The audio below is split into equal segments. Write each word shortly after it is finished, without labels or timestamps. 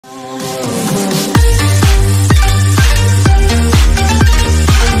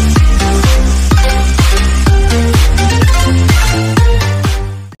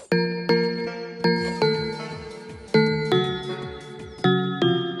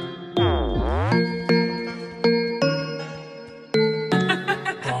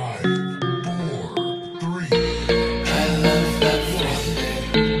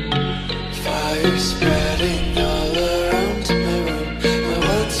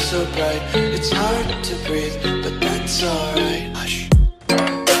so bright. It's hard to breathe, but that's alright. Hush.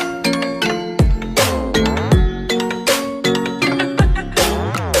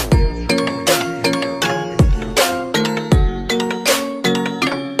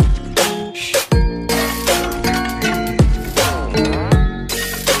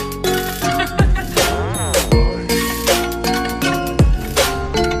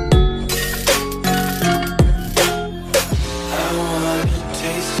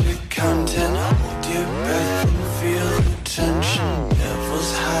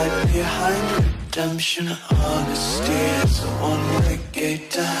 Redemption, honesty is a one-way gate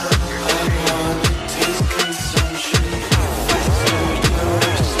to hell. I want to taste consumption. If I throw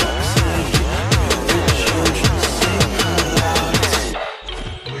your substance, the children sing aloud.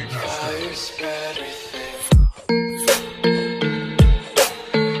 Fire spread everything.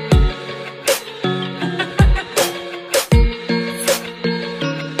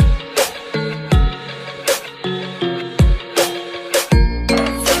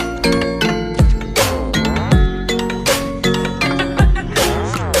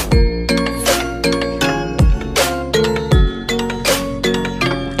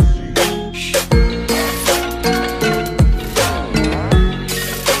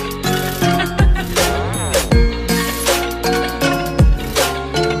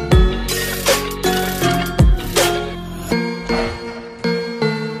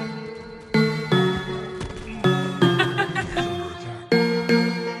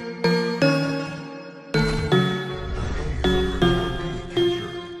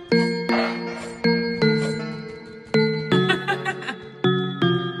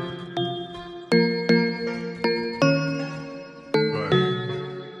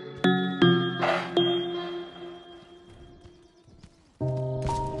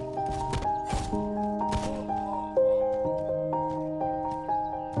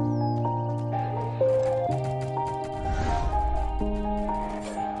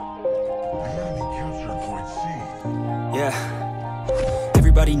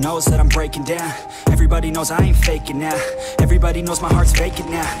 Everybody knows that I'm breaking down. Everybody knows I ain't faking now. Everybody knows my heart's vacant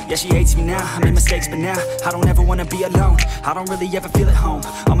now. Yeah, she hates me now, I made mistakes but now I don't ever wanna be alone. I don't really ever feel at home.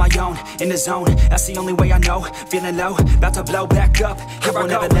 On my own, in the zone, that's the only way I know. Feeling low, about to blow back up. Here I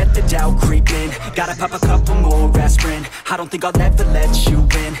won't ever let the doubt creep in. Gotta pop a couple more aspirin. I don't think I'll ever let you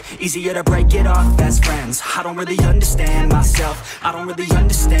in. Easier to break it off best friends. I don't really understand myself. I don't really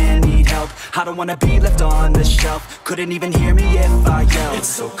understand, need help. I don't wanna be left on the shelf. Couldn't even hear me if I yelled. It's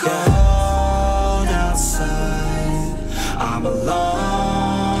so cold outside, I'm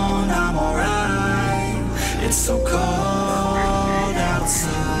alone, I'm alright. It's so cold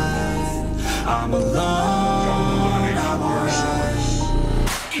outside, I'm alone, I'm alright.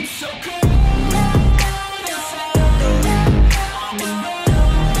 It's so cold.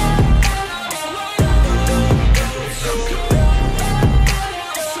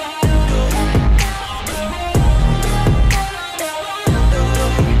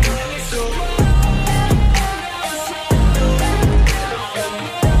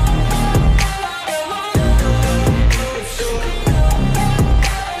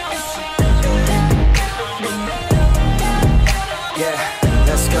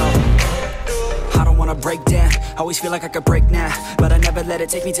 Break down, always feel like I could break now, but I never let it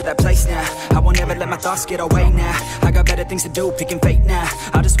take me to that place now. I won't ever let my thoughts get away now. I got better things to do, picking fate now.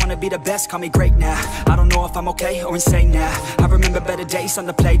 I just wanna be the best, call me great now. I don't know if I'm okay or insane now. I remember better days on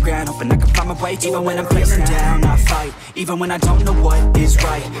the playground, hoping I can find my way. Even when I'm feeling down, I fight. Even when I don't know what is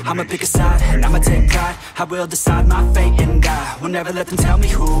right, I'ma pick a side and I'ma take pride. I will decide my fate and I will never let them tell me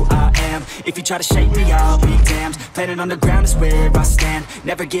who I am. If you try to shake me, I'll be damned. Planet on the ground is where I stand.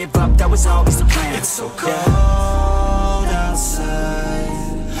 Never give up, that was always the plan. It's so cold outside,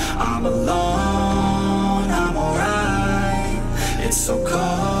 I'm alone, I'm alright. It's so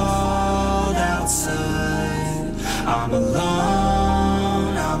cold outside, I'm alone.